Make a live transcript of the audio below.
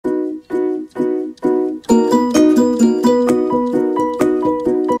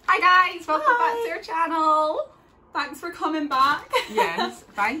thanks for coming back. Yes,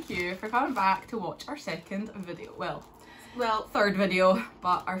 thank you for coming back to watch our second video. Well, third video,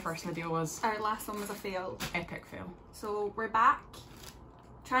 but our first video was... Our last one was a fail. Epic fail. So we're back,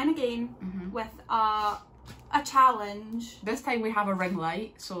 trying again with a challenge. This time we have a ring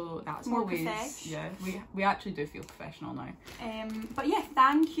light, so that's more always... profesh. Yeah, we actually do feel professional now. But yeah,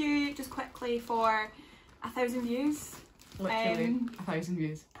 thank you just quickly for 1,000 views. Literally 1,000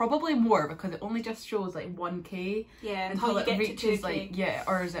 views, probably more because it only just shows like 1k. Yeah, until it reaches 2K. like, yeah,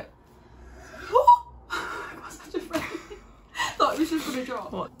 or is it... I got such a fright. Thought it was just gonna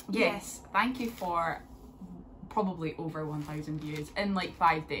drop. What? Yes, thank you for probably over 1,000 views in like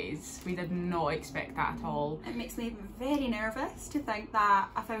 5 days. We did not expect that at all. It makes me very nervous to think that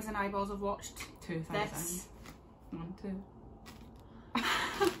 1,000 eyeballs have watched 2,000. this. 1, 2.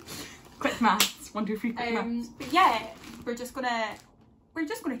 Quick maths. 1, 2, 3. Quick maths. But yeah, we're just gonna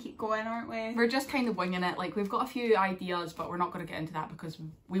keep going, aren't we? We're just kind of winging it. Like, we've got a few ideas, but we're not going to get into that because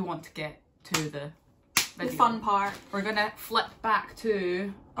we want to get to the video. The fun part. We're going to flip back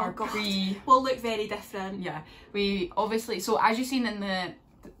to our Will look very different. Yeah, we obviously, so as you've seen in the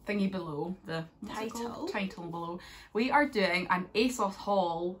thingy below, the title below, we are doing an ASOS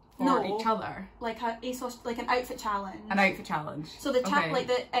haul for each other. Like an ASOS, like an outfit challenge. An outfit challenge. So the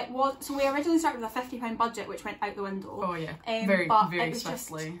so we originally started with a £50 budget, which went out the window. Oh yeah, very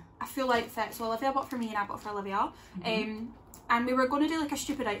swiftly. Just a full outfit. So Olivia bought for me and I bought for Olivia. And we were going to do like a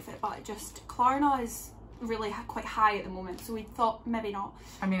stupid outfit, but it just, Klarna is really quite high at the moment, so we thought maybe not.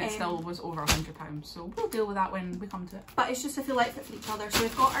 I mean, it still was over £100, so we'll deal with that when we come to it. But it's just a full outfit for each other, so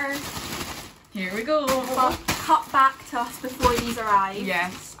we've got our... Here we go! Cut back to us before these arrive.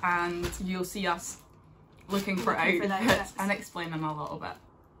 Yes, and you'll see us looking for outfits and explaining a little bit.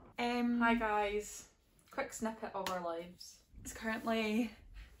 Hi guys, quick snippet of our lives. It's currently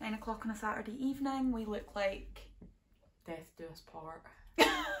 9 o'clock on a Saturday evening. We look like... Death do us part.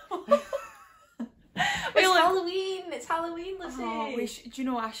 It's Halloween, listen. Oh, do you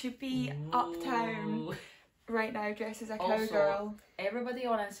know, I should be uptown right now dressed as a cowgirl. Everybody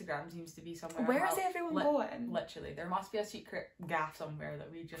on Instagram seems to be somewhere. Where is everyone going? Literally, there must be a secret gaff somewhere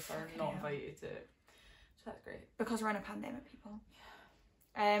that we just are not invited to. So that's great. Because we're in a pandemic, people.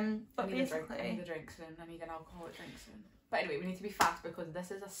 But basically... I need a drink soon. I need an alcoholic drink soon. But anyway, we need to be fast because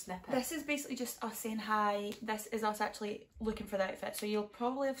this is a snippet. This is basically just us saying hi. This is us actually looking for the outfit. So you'll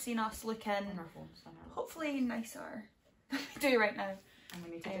probably have seen us looking... On our phones. Hopefully nicer than we do right now. And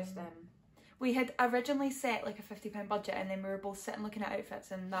we need to just... We had originally set like a £50 budget and then we were both sitting looking at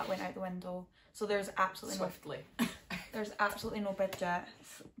outfits and that went out the window. So there's absolutely there's absolutely no budget.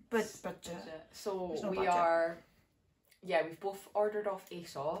 Budget. So no we are... Yeah, we've both ordered off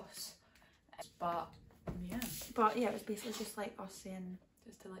ASOS. But yeah, it was basically just like us saying,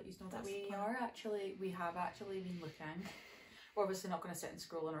 just to let you know that we have actually been looking. We're obviously not going to sit and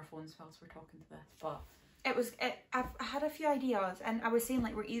scroll on our phones whilst we're talking to this, but I had a few ideas and I was saying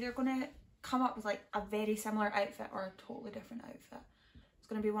like we're either going to come up with like a very similar outfit or a totally different outfit. It's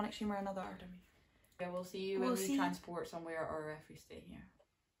going to be one extreme or another. Yeah, we'll see you when we transport somewhere or if we stay here.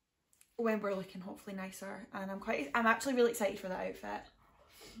 When we're looking hopefully nicer, and I'm actually really excited for the outfit.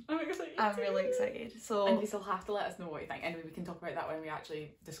 I'm really excited. So and you still have to let us know what you think. Anyway, we can talk about that when we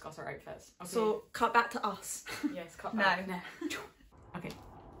actually discuss our outfits. Okay. So cut back to us. Yes, cut back. Now. Okay.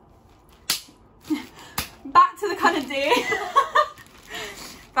 Back to the current day.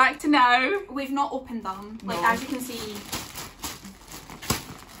 Back to now. We've not opened them. Like as you can see,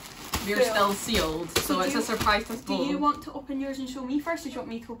 they're still sealed, so it's a surprise to us both. Do you want to open yours and show me first, or do you want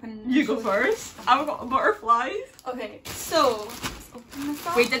me to open? You go first. I've got butterflies. Okay, so let's open this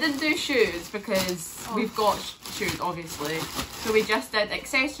up. We didn't do shoes because we've got shoes, obviously. So we just did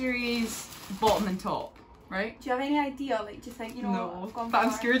accessories, bottom and top, right? Do you have any idea? Like, do you think, you know? No, but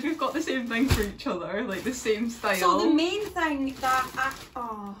I'm scared we've got the same thing for each other, like the same style. So the main thing that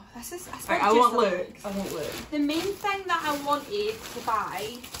I won't look. The main thing that I wanted to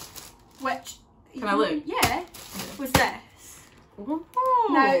buy, which can I look? Yeah, was this. Ooh.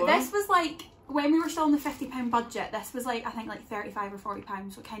 Now this was like when we were still on the £50 budget. This was like I think like £35 or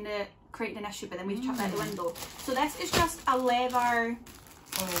 £40, so it kind of created an issue. But then we've chucked it out the window. So this is just a leather.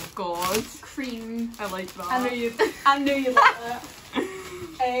 Oh God! Cream. I like that. I knew you liked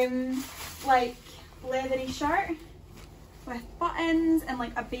it. Like leathery shirt with buttons and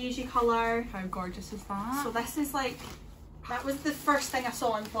like a beigey colour. How gorgeous is that? So this is like, that was the first thing I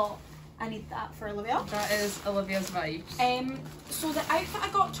saw and thought, I need that for Olivia. That is Olivia's vibes. So the outfit I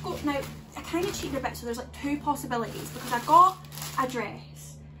got to go, now I kind of cheated a bit, so there's like two possibilities because I got a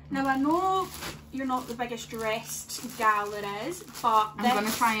dress. Now I know you're not the biggest dressed gal there is, but I'm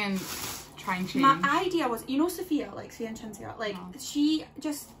going to try and try and change. My idea was, you know Sophia, like Sophia and Chinzia, like she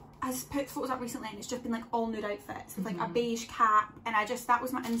just has put photos up recently and it's just been like all nude outfits with like a beige cap, and that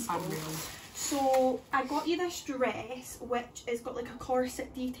was my inspo. So I got you this dress which has got like a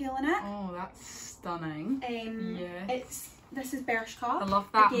corset detail in it. Oh, that's stunning. This is Bershka. I love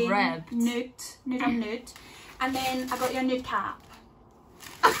that red. Nude on nude. And then I got you a nude cap.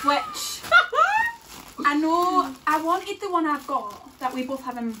 Which I know I wanted the one I've got that we both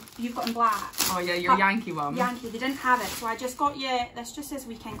have you've got in black. Oh yeah, your Yankee one. Yankee, they didn't have it, so I just got you, this just says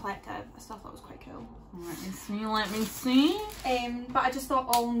Weekend Collective. I still thought it was quite cool. Let me see. But I just thought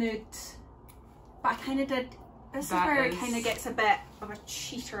all nude. But I kind of did, this is where it kind of gets a bit of a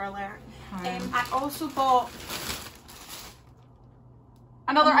cheater alert. I also bought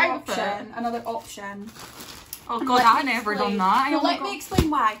another outfit. Another option. Oh god, I've never done that. No, let me explain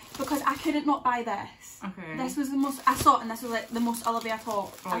why. Because I couldn't not buy this. Okay. This was the most, I saw it and this was like the most Olivia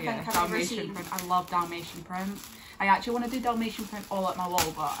top I think I've ever seen. Print. I love Dalmatian print. I actually want to do Dalmatian print all up my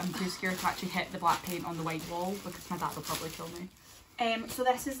wall, but I'm too scared to actually hit the black paint on the white wall because my dad will probably kill me. So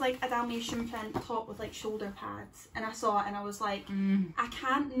this is like a Dalmatian print top with like shoulder pads, and I saw it and I was like, I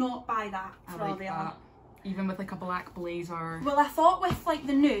can't not buy that for Olivia. That. Even with like a black blazer. Well, I thought with like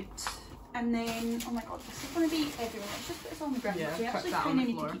the nude, and then oh my god, this is going to be everywhere. Let's just put this on the ground. Yeah, we actually kind of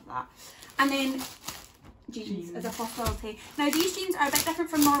need to keep that. And then jeans as a possibility. Now these jeans are a bit different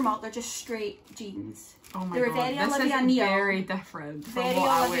from normal. They're just straight jeans. Oh my god, this Olivia is Neal. very different from very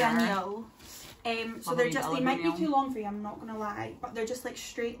what Olivia I wear. Neal. So they're just, they might be too long for you, I'm not gonna lie, but they're just like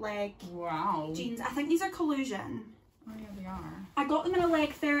straight leg jeans. I think these are collusion. Oh yeah, they are. I got them in a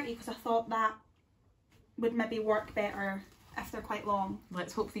leg 30 because I thought that would maybe work better if they're quite long.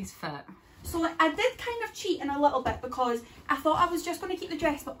 Let's hope these fit. So like, I did kind of cheat in a little bit because I thought I was just going to keep the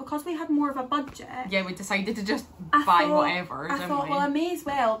dress, but because we had more of a budget, yeah, we decided to just buy whatever. I thought, well, I may as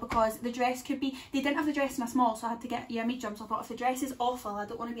well, because the dress could be, they didn't have the dress in a small, so I had to get you a medium. So I thought, if the dress is awful, I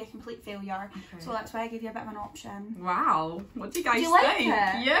don't want to be a complete failure. Okay. So that's why I gave you a bit of an option. Wow, what do you guys think? Like it?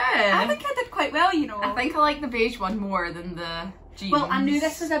 Yeah, I think I did quite well, you know. I think I like the beige one more than the jeans. Well, I knew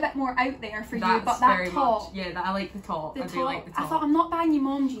this was a bit more out there for you, but that top, I like the top. I do like the top. I thought, I'm not buying you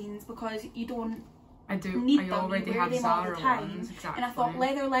mom jeans because you don't. I do. Need I them, already have Zara ones, exactly. And I thought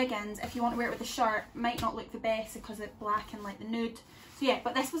leather leggings, if you want to wear it with a shirt, might not look the best because it's black and like the nude. So yeah,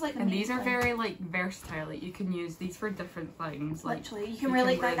 but this was like the these are very like versatile. Like you can use these for different things. Like, literally, you can wear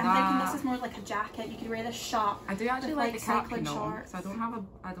like I'm thinking this is more like a jacket. You could wear this shirt. I do actually like the khaki shorts. I don't have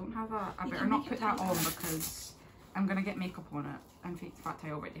a. I better not put that on because I'm gonna get makeup on it. In fact,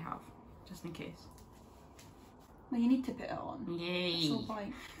 I already have, just in case. Well, you need to put it on. Yay. So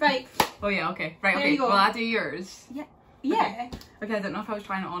point. Right. Oh yeah, okay. Right, okay. Will I do yours? Yeah. Yeah. Okay, I don't know if I was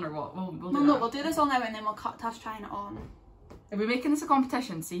trying it on or what. We'll do this all now and then we'll cut to us trying it on. Are we making this a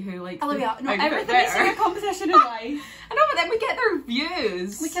competition? See who likes Olivia, no, everything is a competition in life. I know, but then we get their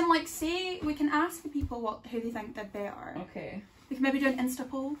views. We can like say, we can ask the people who they think did better. Okay. We can maybe do an Insta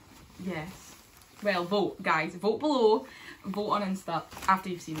poll. Yes. Well, vote, guys. Vote below. Vote on Insta after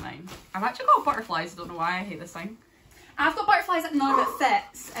you've seen mine. I've actually got butterflies. I don't know why I hate this thing. I've got butterflies that none of it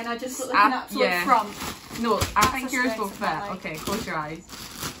fits, and I just look like an absolute front. No, I think yours will fit. Like. Okay, close your eyes.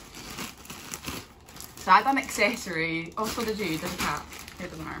 So I done accessory. Oh, so did you? Did a cap. Here,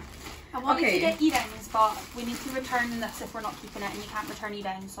 doesn't matter. I wanted to get earrings, but we need to return this if we're not keeping it, and you can't return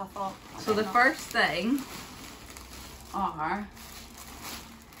earrings, so I thought. So the first thing are.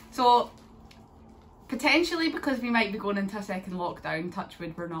 So potentially because we might be going into a second lockdown, touch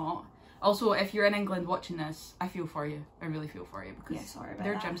wood we're not. Also, if you're in England watching this, I feel for you. I really feel for you because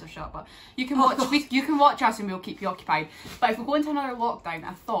their gyms are shut. But you can watch. You can watch us, and we'll keep you occupied. But if we go into another lockdown,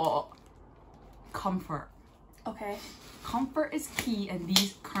 I thought comfort. Okay. Comfort is key in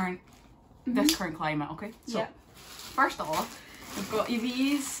these this current climate. Okay. So first off, we've got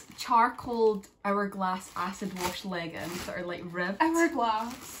these charcoal hourglass acid wash leggings that are like ribbed.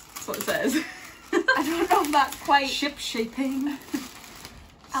 Hourglass. That's what it says. I don't know if that's quite ship shaping.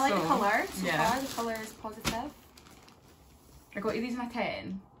 I like the colour. So far, the colour is positive. I got you these in a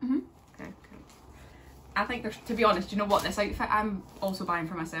 10. Okay, cool. I think there's, to be honest, you know what, this outfit I'm also buying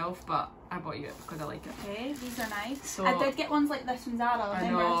for myself, but I bought you it because I like it. Okay, these are nice. So, I did get ones like this from Zara.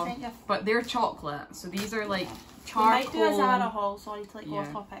 Remember I sent you? But they're chocolate, so these are like charcoal. We might do a Zara haul, sorry to like go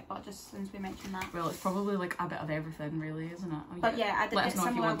off topic, but just since we mentioned that. Well, it's probably like a bit of everything really, isn't it? But yeah, I did get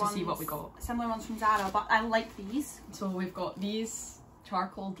similar ones. To see what we got. Similar ones from Zara, but I like these. So we've got these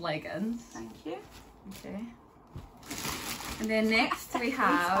charcoal leggings. Thank you. Okay. And then next we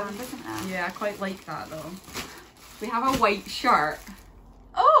have, I quite like that though. We have a white shirt.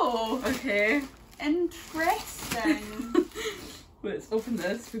 Oh! Okay. Interesting. Let's open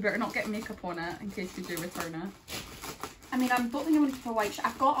this. We better not get makeup on it in case we do return it. I mean, I don't think I'm going to keep a white shirt.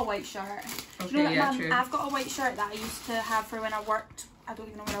 I've got a white shirt. Okay, Do you know that, yeah, Mum, true. I've got a white shirt that I used to have for when I worked. I don't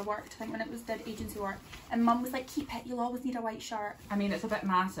even know where I worked. I think when it was did agency work. And Mum was like, keep it. You'll always need a white shirt. I mean, it's a bit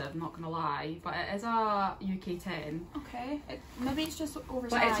massive, not going to lie. But it is a UK 10. Okay. Maybe it's just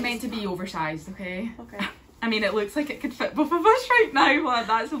oversized. But it's meant to be oversized, okay? Okay. I mean, it looks like it could fit both of us right now, but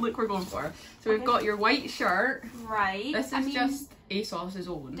that's the look we're going for. So we've Okay. got your white shirt. Right. This is just ASOS's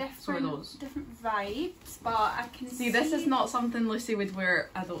own. So are those. Different vibes, but I can see... This is not something Lucy would wear,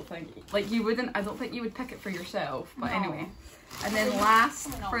 I don't think. Like, you wouldn't, I don't think you would pick it for yourself. But No. anyway. And then last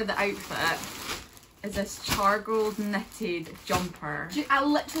Probably not. for the outfit is this charcoal knitted jumper. I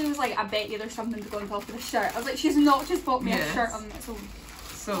literally was like, I bet you there's something to go on top of the shirt. I was like, she's not just bought me a Yes. shirt on its own.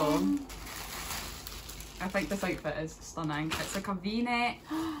 So, I think this outfit is stunning. It's like a v-neck,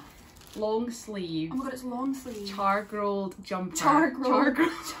 long sleeve, Oh my god, it's long sleeve. char-grilled jumper. Char-grilled.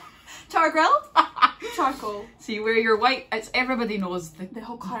 Char-grilled? Charcoal. So you wear your white, everybody knows the The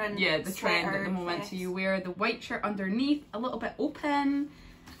whole current the trend at the moment. So you wear the white shirt underneath, a little bit open,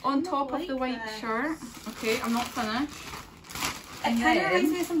 on top of the white shirt. Okay, I'm not finished. It kind of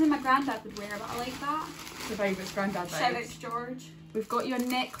reminds me of something my granddad would wear, but I like that. The vibe is granddad Shout out vibes. to George. We've got you a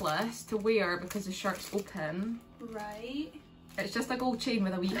necklace to wear because the shirt's open. Right. It's just a gold chain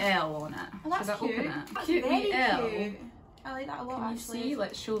with a wee L on it. Oh, that's Should I cute. open it? That's Cute very wee L. cute. I like that a lot, Can you actually. see?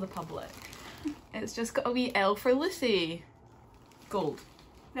 Let's show the public. It's just got a wee L for Lucy. Gold.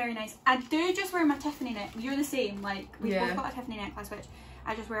 Very nice. I do just wear my Tiffany neck. You're the same. Like, we've Yeah. both got a Tiffany necklace, which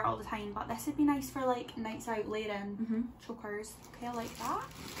I just wear all the time. But this would be nice for like nights out, layering, chokers. Okay, I like that.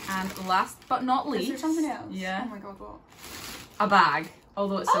 And last but not least. Is there something else? Yeah. Oh my god, what? A bag.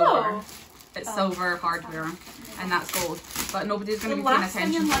 Although it's silver. Oh! It's silver hardware. And that's gold. But nobody's going to The be paying last thing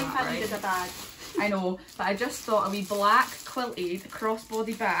attention in to life that, I needed right? a bag. I know. But I just thought a wee black quilted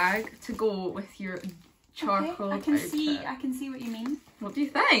crossbody bag to go with your charcoal Okay, I can outfit. see what you mean. What do you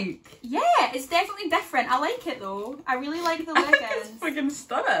think? Yeah, it's definitely different. I like it though. I really like the I think it's leggings. fucking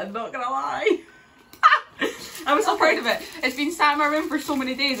stunning, not gonna lie. I was so proud of it. It's been sat in my room for so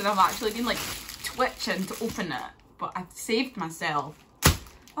many days and I've actually been like twitching to open it. But I've saved myself.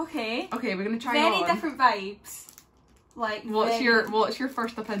 Okay. Okay, we're gonna try Very on. different vibes. Like What's your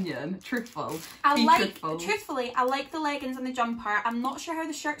first opinion? Truthful. Be truthful. Truthfully, I like the leggings and the jumper. I'm not sure how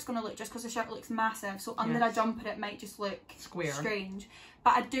the shirt's gonna look just because the shirt looks massive. So under a Yes. jumper it might just look Square. strange.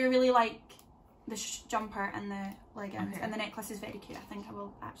 But I do really like the jumper and the leggings. Okay. And the necklace is very cute. I think I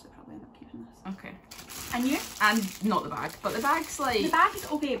will actually probably end up keeping this. Okay. And you? And not the bag, but the bag's like. The bag is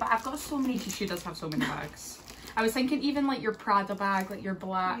okay, but I've got so many. She does have so many bags. I was thinking even like your Prada bag, like your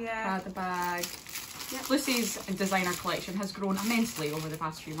black Yeah. Prada bag. Yep. Lucy's designer collection has grown immensely over the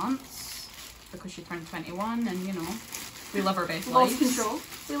past few months because she turned 21 and you know, we live our best Lost lives. control.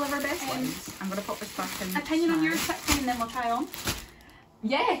 We live our best lives. I'm going to pop this back in. Opinion on now. yours quickly and then we'll try on.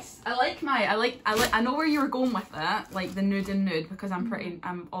 Yes, I like my, I know where you were going with it, like the nude and nude because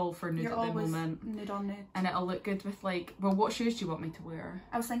I'm all for nude You're at the always moment. nude on nude. And it'll look good with like, well, what shoes do you want me to wear?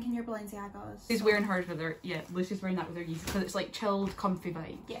 I was thinking your Balenciagas. She's wearing hers with her, yeah, Lucy's wearing that with her Yeezys because it's like chilled, comfy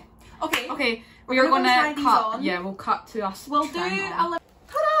vibe. Yeah. Okay. Okay, we are gonna try gonna these cut. on. Yeah, we'll cut to us. We'll do trying a on. little.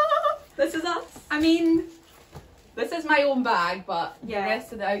 Ta-da! This is us. I mean, This is my own bag, but Yeah. the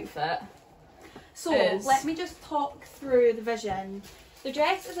rest of the outfit. so is- let me just talk through the vision. The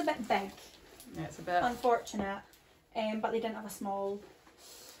dress is a bit big, Yeah, it's a bit. unfortunate, but they didn't have a small.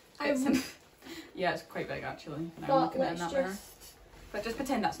 It's yeah, it's quite big actually. Now I'm But looking at let's that just. there. But just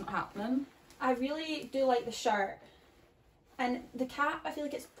pretend that's not happening. I really do like the shirt, and the cap. I feel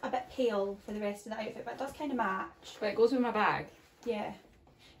like it's a bit pale for the rest of the outfit, but it does kind of match. But it goes with my bag. Yeah.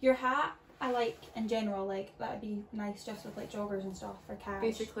 Your hat, I like in general. Like that would be nice just with like joggers and stuff for cash.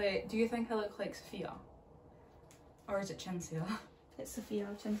 Basically, do you think I look like Sophia? Or is it Chinsia? It's Sophia.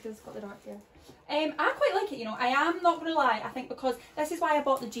 Chinskia's got the dark hair. I quite like it, you know. I am not going to lie. I think because this is why I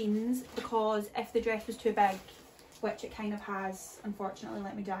bought the jeans, because if the dress was too big, which it kind of has, unfortunately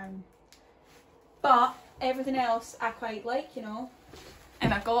let me down. But everything else I quite like, you know.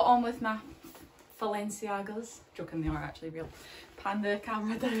 And I got on with my Balenciagas. Joking, they are actually real. Pan the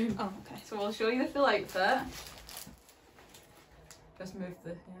camera down. Oh, okay. So I'll show you the full outfit. Just move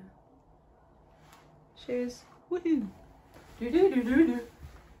the shoes. Woohoo! Do do do do do.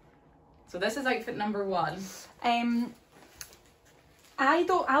 So this is outfit number 1.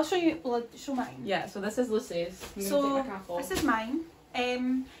 I'll show you. Well, show mine. Yeah. So this is Lucy's. I'm gonna So take my cap off. this is mine.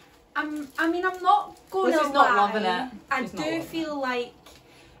 I'm not going Lucy's to not lie. loving it. I She's not do loving feel like,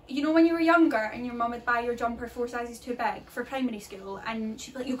 you know, when you were younger and your mum would buy your jumper 4 sizes too big for primary school, and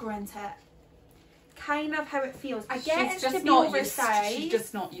she'd be like, "You grow into it." kind of how it feels. I get She's it's just to be not oversized. She's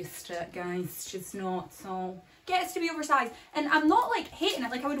just not used to it, guys. She's not, so... Get it to be oversized. And I'm not like hating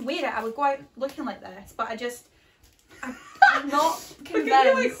it, like I would wear it, I would go out looking like this, but I'm not convinced. Look at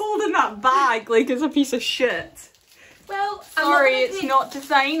you like holding that bag like it's a piece of shit. Well, sorry, it's not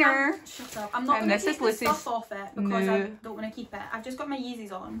designer. Shut up. I'm not going to take the stuff off it because I don't want to keep it. I've just got my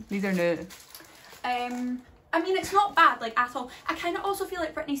Yeezys on. These are new. I mean, it's not bad, like, at all. I kind of also feel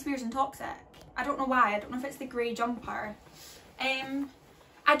like Britney Spears and Toxic. I don't know why. I don't know if it's the grey jumper.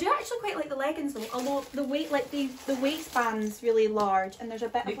 I do actually quite like the leggings though, although the waistband's really large and there's a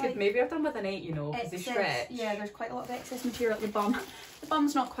bit of like... maybe have done with an 8, you know, because they stretch. Yeah, there's quite a lot of excess material at the bum. The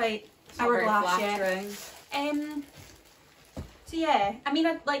bum's not quite hourglass yet. So yeah, I mean,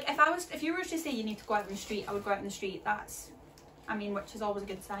 like if you were to say you need to go out in the street, I would go out in the street. That's, I mean, which is always a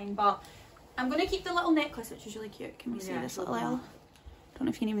good sign. But I'm gonna keep the little necklace, which is really cute. Can we see this little L? Don't know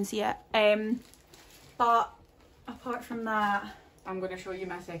if you can even see it. But apart from that, I'm going to show you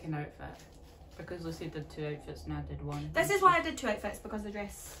my second outfit because Lucy did 2 outfits and I did 1. This is why I did 2 outfits, because the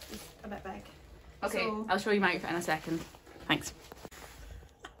dress is a bit big. Okay, so... I'll show you my outfit in a second. Thanks.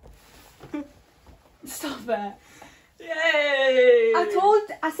 Stop it. Yay!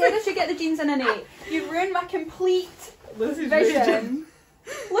 I said I should get the jeans in an 8. You ruined my complete vision.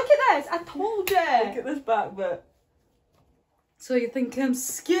 Look at this, I told you. Look at this back bit. So you think I'm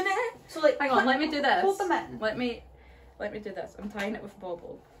skinny? So like, hang on, let me do this. Hold them in. Let me do this. I'm tying it with a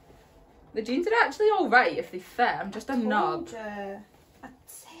bobble. The jeans are actually alright if they fit. I'm just a nub. I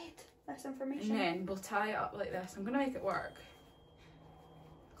said this information. And then we'll tie it up like this. I'm going to make it work.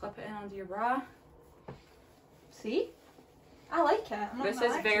 Clip it in under your bra. See? I like it. This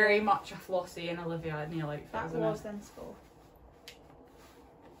is very much a Flossie and Olivia nail outfit, that isn't was it? inspo.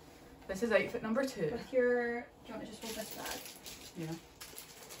 This is outfit number 2. With your... Do you want to just hold this bag? Yeah.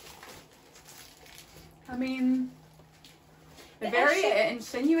 I mean... It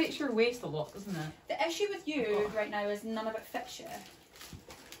insinuates your waist a lot, doesn't it? The issue with you right now is none of it fits you.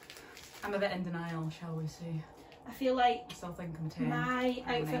 I'm a bit in denial, shall we say. I feel like I still think I'm 10. My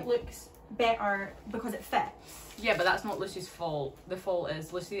outfit looks better because it fits. Yeah, but that's not Lucy's fault. The fault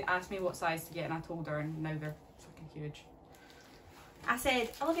is Lucy asked me what size to get and I told her and now they're fucking huge. I said,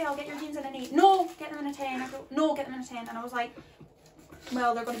 Olivia, I'll get your jeans in an 8. No, get them in a 10. I go, no, get them in a 10. And I was like,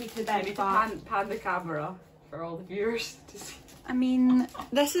 well, they're going to be too big. I need to pan the camera for all the viewers to see. I mean,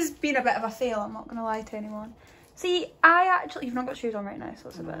 this has been a bit of a fail, I'm not going to lie to anyone. See, I actually, you've not got shoes on right now, so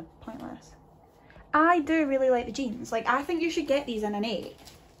it's a bit pointless. I do really like the jeans. Like, I think you should get these in an 8. Do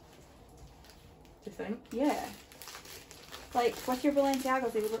you think? Yeah. Like, with your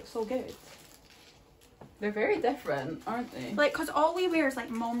Balenciagas, they would look so good. They're very different, aren't they? Like, because all we wear is, like,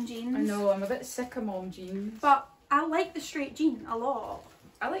 mom jeans. I know, I'm a bit sick of mom jeans. But I like the straight jean a lot.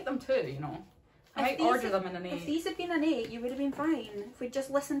 I like them too, you know. I might order them in an 8. If these had been an 8, you would have been fine. If we'd just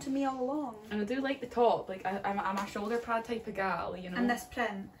listened to me all along. And I do like the top. Like, I'm a shoulder pad type of gal, you know. And this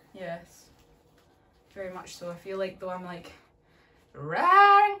print. Yes. Very much so. I feel like, though, I'm like,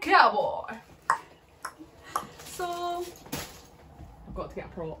 riding cowboy. So... I've got to get a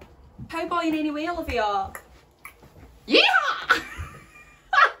prop. Cowboy in any way, Olivia? Yeah!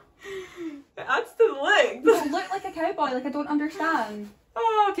 It adds to the look. You don't look like a cowboy, like I don't understand.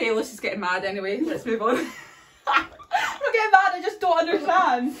 Oh, okay, Lucy's getting mad anyway. Let's move on. I'm not getting mad, I just don't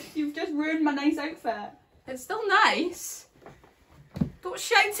understand. You've just ruined my nice outfit. It's still nice. Don't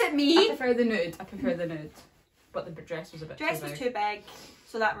shout at me. I prefer the nude. But the dress was a bit too big. Dress was too big,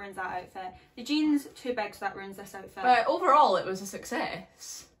 so that ruins that outfit. The jeans, too big, so that ruins this outfit. But overall, it was a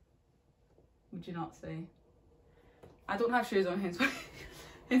success. Would you not say? I don't have shoes on, hence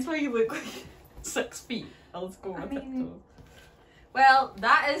why you look like 6 feet. I'll just go with tiptoes. Well,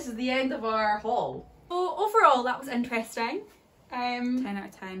 that is the end of our haul. So overall, that was interesting. 10 out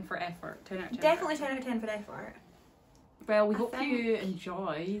of 10 for effort. 10 out of 10. Definitely 10 out of 10 for effort. Well, we hope you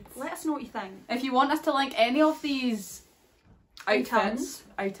enjoyed. Let us know what you think. If you want us to link any of these items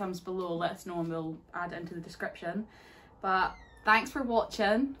below, let us know and we'll add it into the description. But thanks for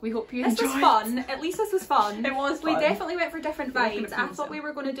watching. We hope you enjoyed. This was fun. At least this was fun. It was fun. We definitely went for different vibes. I thought we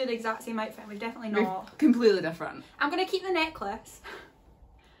were going to do the exact same outfit. We've definitely not. We're completely different. I'm going to keep the necklace.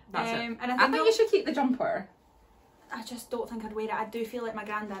 That's it. And I think you should keep the jumper. I just don't think I'd wear it. I do feel like my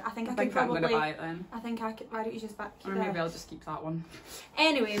granddad. I think I could probably... I'm going to buy it then. I think I could... Why don't you just back Or maybe I'll just keep that one.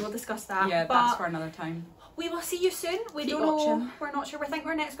 Anyway, we'll discuss that. Yeah, that's for another time. We will see you soon. We don't know. We're not sure. We think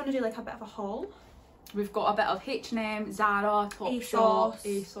we're next going to do like a bit of a haul. We've got a bit of H&M, Zara, Topshop,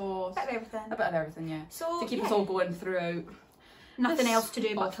 ASOS. A bit of everything. A bit of everything, yeah. So, to keep us all going throughout. Nothing else to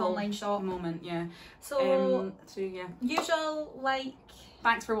do but to online shop. Moment, yeah. So yeah. Usual, like,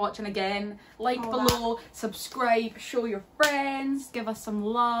 Thanks for watching again. Like below, subscribe, show your friends, give us some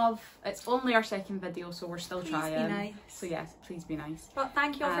love. It's only our second video, so we're still trying. Please be nice. So yes, please be nice. But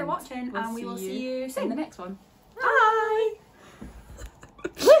thank you all for watching, and we will see you soon in the next one. Bye.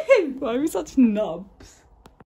 Why are we such nubs?